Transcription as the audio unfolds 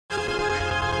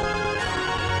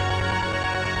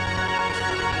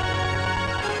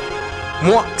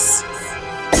Mwaxx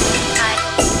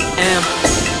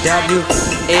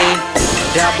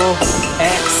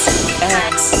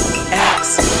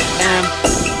Mwaxx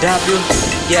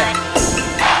yeah.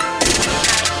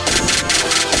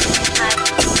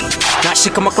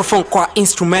 Nashika microphone kwa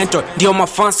instrumental, ndio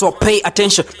mafans so pay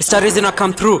attention. Stories ina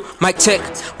come through, mic check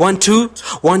 1 2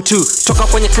 1 2. Toka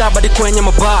kwenye club hadi kwenye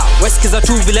mabar, wesikiza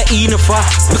tu vile inafaa.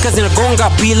 Speakers zinagonga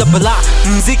bila bala,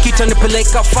 muziki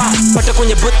itanipeleka far. Pata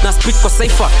kwenye booth na speak kwa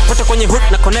safer, pata kwenye hook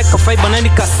na connect kwa fiber na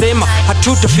nikasema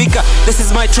hatutafika. This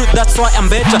is my truth, that's why I'm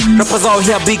better. Rappers out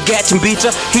here big getting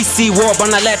bitter. He see war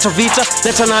bana leta Vita,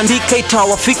 leta naandika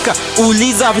itawafika.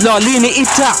 Uliza vile walini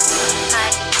ita